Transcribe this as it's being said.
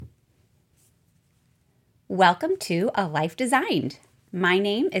Welcome to A Life Designed. My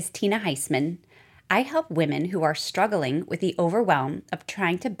name is Tina Heisman. I help women who are struggling with the overwhelm of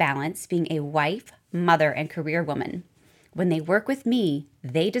trying to balance being a wife, mother, and career woman. When they work with me,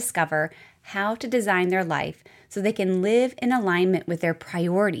 they discover how to design their life so they can live in alignment with their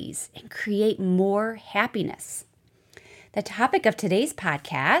priorities and create more happiness. The topic of today's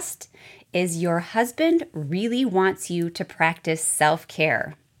podcast is your husband really wants you to practice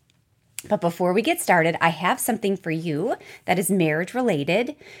self-care. But before we get started, I have something for you that is marriage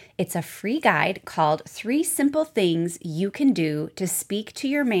related. It's a free guide called 3 Simple Things You Can Do to Speak to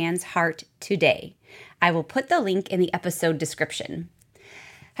Your Man's Heart Today. I will put the link in the episode description.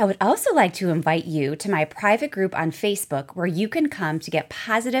 I would also like to invite you to my private group on Facebook where you can come to get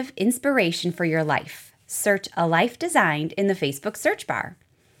positive inspiration for your life. Search A Life Designed in the Facebook search bar.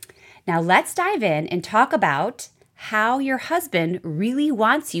 Now let's dive in and talk about how your husband really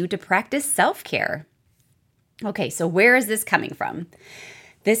wants you to practice self-care. Okay, so where is this coming from?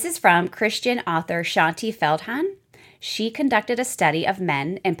 This is from Christian author Shaunti Feldhahn. She conducted a study of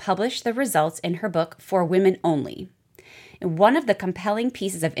men and published the results in her book For Women Only. And one of the compelling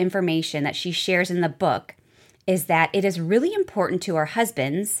pieces of information that she shares in the book is that it is really important to our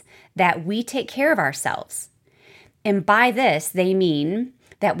husbands that we take care of ourselves. And by this, they mean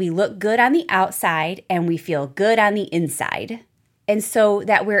that we look good on the outside and we feel good on the inside. And so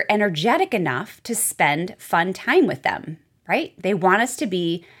that we're energetic enough to spend fun time with them, right? They want us to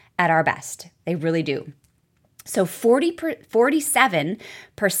be at our best. They really do. So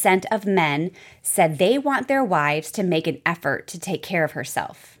 47% of men said they want their wives to make an effort to take care of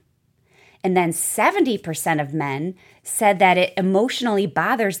herself. And then 70% of men said that it emotionally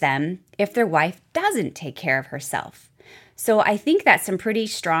bothers them if their wife doesn't take care of herself. So I think that's some pretty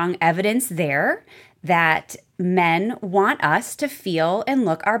strong evidence there that men want us to feel and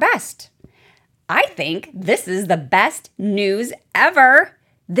look our best. I think this is the best news ever.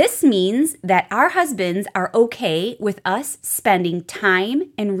 This means that our husbands are okay with us spending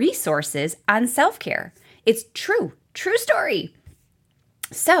time and resources on self-care. It's true story.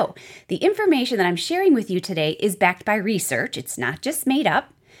 So the information that I'm sharing with you today is backed by research. It's not just made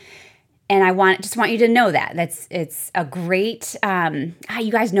up. And I just want you to know that. It's a great,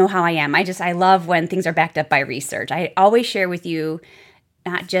 you guys know how I am. I love when things are backed up by research. I always share with you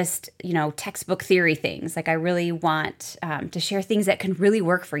not just, textbook theory things. Like I really want to share things that can really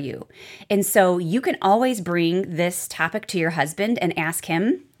work for you. And so you can always bring this topic to your husband and ask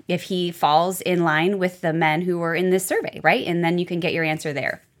him if he falls in line with the men who were in this survey, right? And then you can get your answer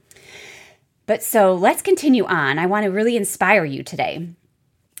there. But so let's continue on. I want to really inspire you today.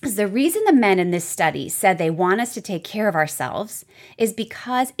 The reason the men in this study said they want us to take care of ourselves is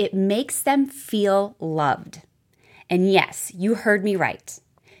because it makes them feel loved. And yes, you heard me right.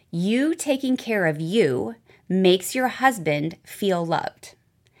 You taking care of you makes your husband feel loved.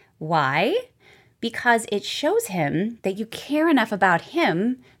 Why? Because it shows him that you care enough about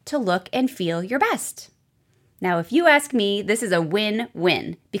him to look and feel your best. Now, if you ask me, this is a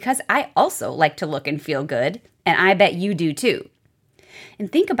win-win because I also like to look and feel good, and I bet you do too.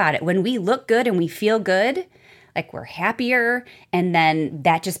 And think about it. When we look good and we feel good, like we're happier, and then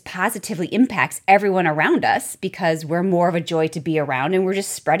that just positively impacts everyone around us because we're more of a joy to be around and we're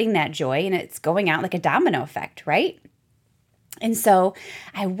just spreading that joy and it's going out like a domino effect, right? And so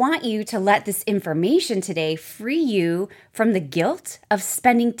I want you to let this information today free you from the guilt of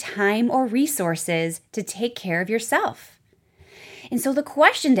spending time or resources to take care of yourself. And so the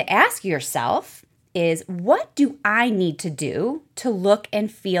question to ask yourself is, what do I need to do to look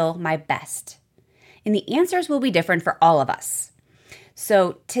and feel my best? And the answers will be different for all of us.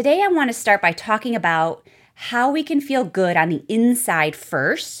 So today I want to start by talking about how we can feel good on the inside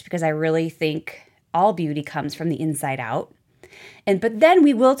first, because I really think all beauty comes from the inside out. But then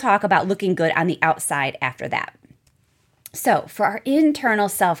we will talk about looking good on the outside after that. So for our internal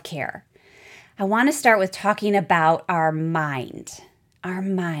self-care, I want to start with talking about our mind. Our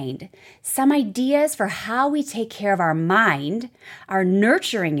mind. Some ideas for how we take care of our mind are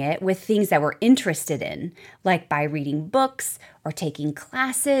nurturing it with things that we're interested in, like by reading books or taking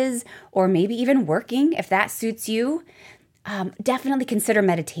classes or maybe even working if that suits you. Definitely consider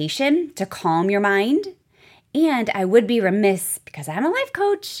meditation to calm your mind. And I would be remiss, because I'm a life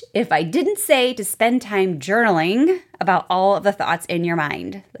coach, if I didn't say to spend time journaling about all of the thoughts in your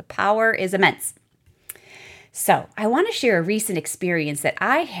mind. The power is immense. So I want to share a recent experience that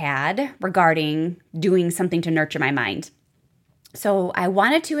I had regarding doing something to nurture my mind. So I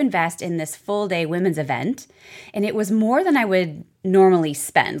wanted to invest in this full-day women's event, and it was more than I would normally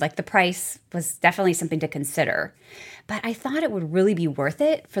spend. Like the price was definitely something to consider. But I thought it would really be worth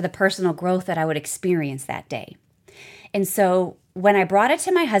it for the personal growth that I would experience that day. And so when I brought it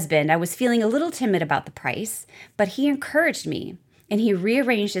to my husband, I was feeling a little timid about the price, but he encouraged me and he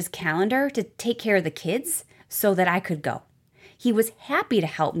rearranged his calendar to take care of the kids so that I could go. He was happy to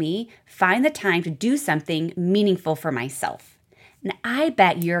help me find the time to do something meaningful for myself. And I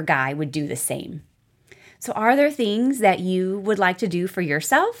bet your guy would do the same. So are there things that you would like to do for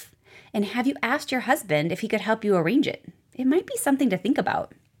yourself? And have you asked your husband if he could help you arrange it? It might be something to think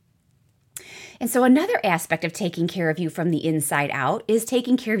about. And so another aspect of taking care of you from the inside out is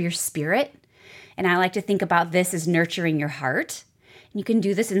taking care of your spirit. And I like to think about this as nurturing your heart. And you can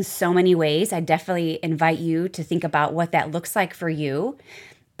do this in so many ways. I definitely invite you to think about what that looks like for you.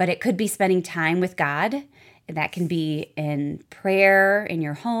 But it could be spending time with God. That can be in prayer, in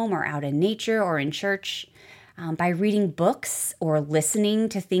your home, or out in nature, or in church. By reading books or listening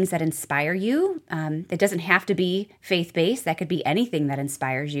to things that inspire you. It doesn't have to be faith-based. That could be anything that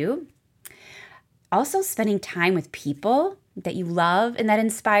inspires you. Also, spending time with people that you love and that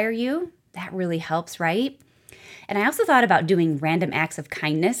inspire you. That really helps, right? And I also thought about doing random acts of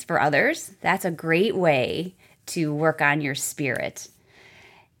kindness for others. That's a great way to work on your spirit.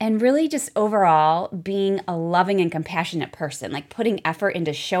 And really just overall being a loving and compassionate person, like putting effort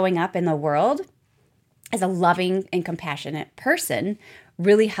into showing up in the world as a loving and compassionate person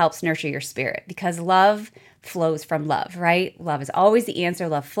really helps nurture your spirit because love flows from love, right? Love is always the answer.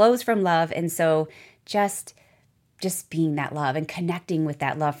 Love flows from love. And so just being that love and connecting with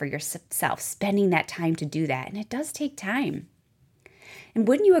that love for yourself, spending that time to do that. And it does take time. And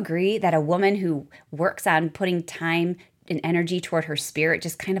wouldn't you agree that a woman who works on putting time and energy toward her spirit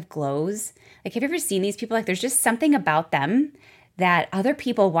just kind of glows? Like, have you ever seen these people? Like, there's just something about them that other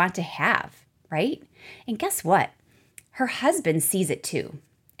people want to have, right? And guess what? Her husband sees it too.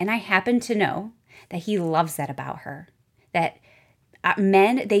 And I happen to know that he loves that about her. That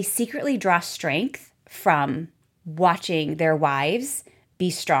men, they secretly draw strength from watching their wives be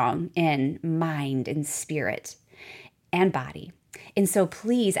strong in mind and spirit and body. And so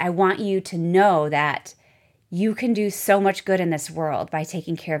please, I want you to know that you can do so much good in this world by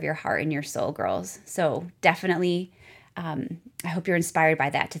taking care of your heart and your soul, girls. So definitely, I hope you're inspired by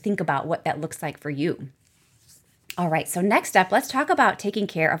that to think about what that looks like for you. All right, so next up, let's talk about taking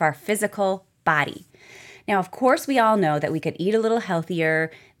care of our physical body. Now, of course, we all know that we could eat a little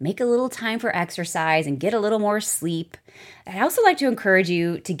healthier, make a little time for exercise, and get a little more sleep. I'd also like to encourage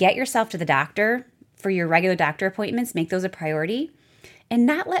you to get yourself to the doctor for your regular doctor appointments, make those a priority, and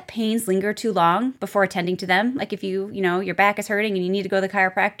not let pains linger too long before attending to them. Like if your back is hurting and you need to go to the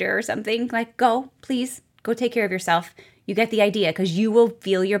chiropractor or something, like please go take care of yourself. You get the idea because you will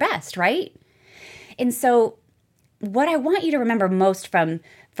feel your best, right? And so what I want you to remember most from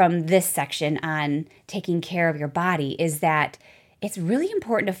this section on taking care of your body is that it's really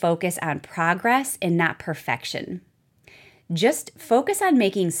important to focus on progress and not perfection. Just focus on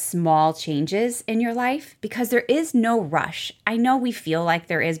making small changes in your life because there is no rush. I know we feel like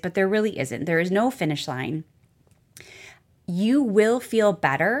there is, but there really isn't. There is no finish line. You will feel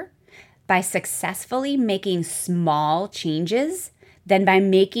better by successfully making small changes than by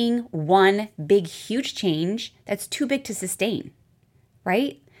making one big, huge change that's too big to sustain,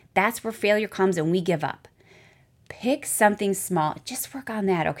 right? That's where failure comes and we give up. Pick something small. Just work on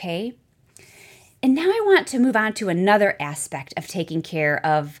that, okay? And now I want to move on to another aspect of taking care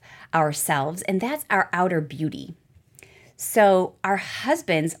of ourselves, and that's our outer beauty. So our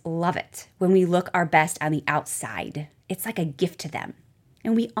husbands love it when we look our best on the outside. It's like a gift to them.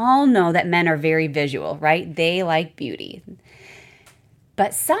 And we all know that men are very visual, right? They like beauty.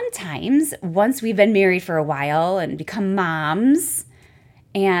 But sometimes, once we've been married for a while and become moms,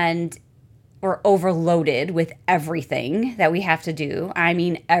 and we're overloaded with everything that we have to do, I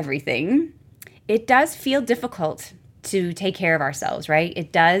mean everything, it does feel difficult to take care of ourselves, right?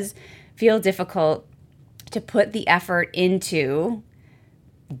 It does feel difficult to put the effort into,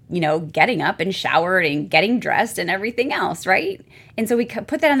 getting up and showered and getting dressed and everything else, right? And so we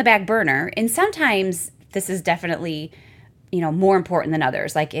put that on the back burner. And sometimes this is definitely more important than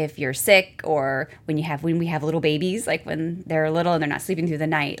others. Like if you're sick or when we have little babies, like when they're little and they're not sleeping through the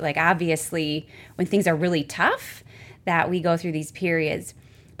night, like obviously when things are really tough that we go through these periods.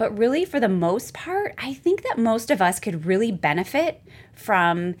 But really for the most part, I think that most of us could really benefit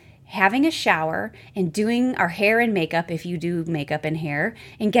from having a shower and doing our hair and makeup, if you do makeup and hair,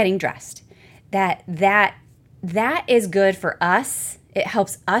 and getting dressed. That is good for us. It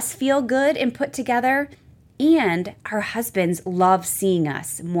helps us feel good and put together. And our husbands love seeing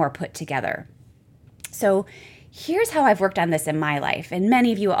us more put together. So Here's how I've worked on this in my life, and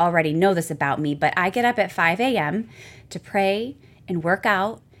many of you already know this about me, but I get up at 5 a.m. to pray and work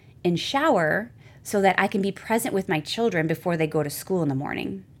out and shower so that I can be present with my children before they go to school in the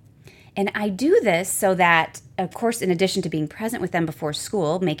morning. And I do this so that, of course, in addition to being present with them before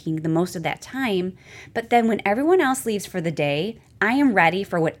school, making the most of that time, but then when everyone else leaves for the day, I am ready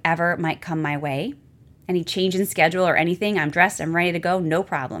for whatever might come my way. Any change in schedule or anything, I'm dressed, I'm ready to go, no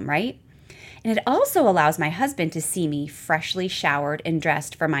problem, right? And it also allows my husband to see me freshly showered and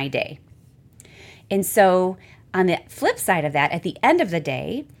dressed for my day. And so on the flip side of that, at the end of the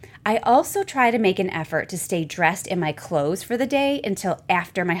day, I also try to make an effort to stay dressed in my clothes for the day until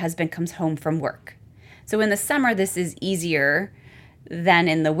after my husband comes home from work. So in the summer, this is easier than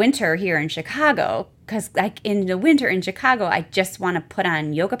in the winter here in Chicago, because like in the winter in Chicago, I just want to put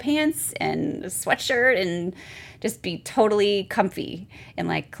on yoga pants and a sweatshirt and just be totally comfy in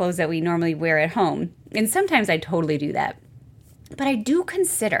like clothes that we normally wear at home. And sometimes I totally do that. But I do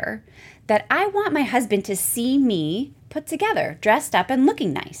consider that I want my husband to see me put together, dressed up and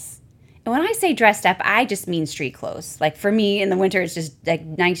looking nice. And when I say dressed up, I just mean street clothes. Like for me in the winter, it's just like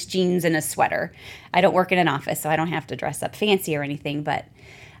nice jeans and a sweater. I don't work in an office, so I don't have to dress up fancy or anything, but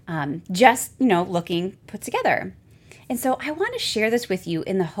just, looking put together. And so I want to share this with you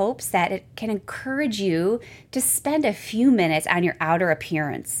in the hopes that it can encourage you to spend a few minutes on your outer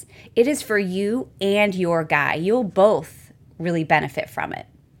appearance. It is for you and your guy. You'll both really benefit from it.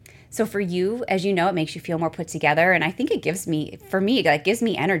 So for you, as you know, it makes you feel more put together. And I think it gives me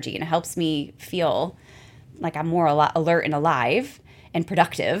energy and it helps me feel like I'm more alert and alive and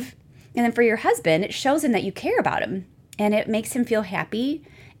productive. And then for your husband, it shows him that you care about him and it makes him feel happy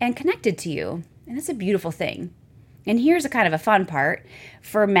and connected to you. And that's a beautiful thing. And here's a kind of a fun part.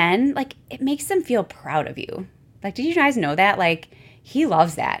 For men, like it makes them feel proud of you. Like, did you guys know that? Like, he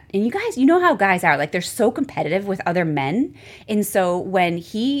loves that. And you guys, you know how guys are, like they're so competitive with other men. And so when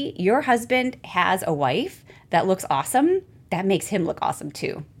your husband has a wife that looks awesome, that makes him look awesome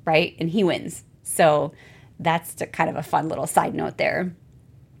too, right? And he wins. So that's kind of a fun little side note there.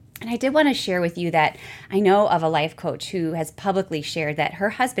 And I did want to share with you that I know of a life coach who has publicly shared that her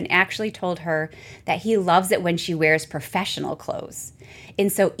husband actually told her that he loves it when she wears professional clothes.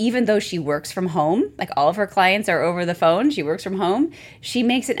 And so even though she works from home, like all of her clients are over the phone, she works from home, she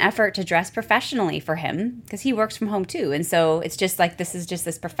makes an effort to dress professionally for him because he works from home too. And so it's just like this is just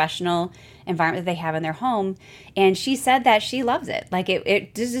this professional environment that they have in their home. And she said that she loves it. Like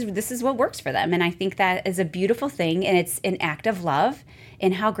this is what works for them. And I think that is a beautiful thing. And it's an act of love.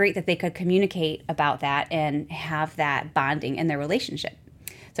 And how great that they could communicate about that and have that bonding in their relationship.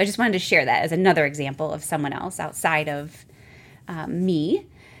 So I just wanted to share that as another example of someone else outside of me.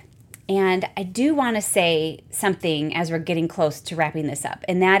 And I do want to say something as we're getting close to wrapping this up.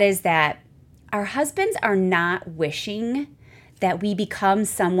 And that is that our husbands are not wishing that we become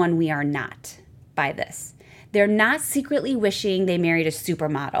someone we are not by this. They're not secretly wishing they married a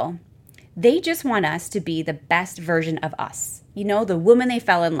supermodel. They just want us to be the best version of us, the woman they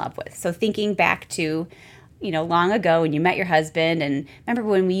fell in love with. So thinking back to, long ago when you met your husband, and remember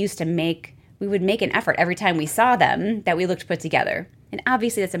when we would make an effort every time we saw them that we looked put together. And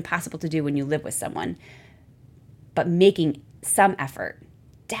obviously that's impossible to do when you live with someone. But making some effort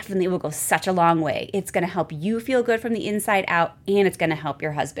definitely will go such a long way. It's going to help you feel good from the inside out, and it's going to help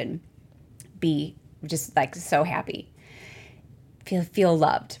your husband be just like so happy. Feel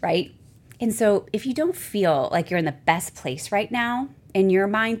loved, right? And so if you don't feel like you're in the best place right now in your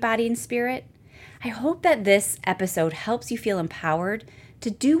mind, body, and spirit, I hope that this episode helps you feel empowered to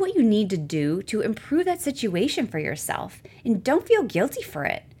do what you need to do to improve that situation for yourself. And don't feel guilty for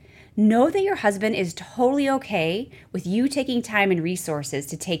it. Know that your husband is totally okay with you taking time and resources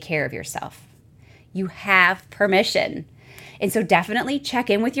to take care of yourself. You have permission. And so definitely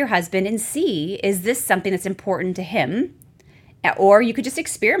check in with your husband and see, is this something that's important to him? Or you could just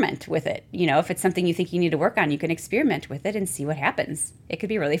experiment with it. If it's something you think you need to work on, you can experiment with it and see what happens. It could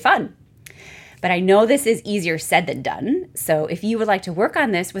be really fun. But I know this is easier said than done. So if you would like to work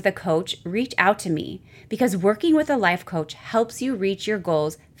on this with a coach, reach out to me, because working with a life coach helps you reach your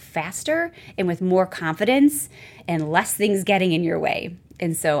goals faster and with more confidence and less things getting in your way.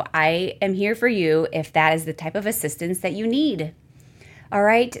 And so I am here for you if that is the type of assistance that you need. All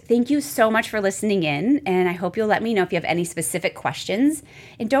right. Thank you so much for listening in, and I hope you'll let me know if you have any specific questions.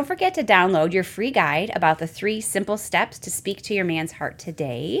 And don't forget to download your free guide about the 3 simple steps to speak to your man's heart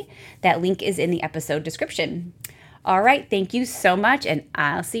today. That link is in the episode description. All right. Thank you so much, and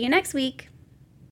I'll see you next week.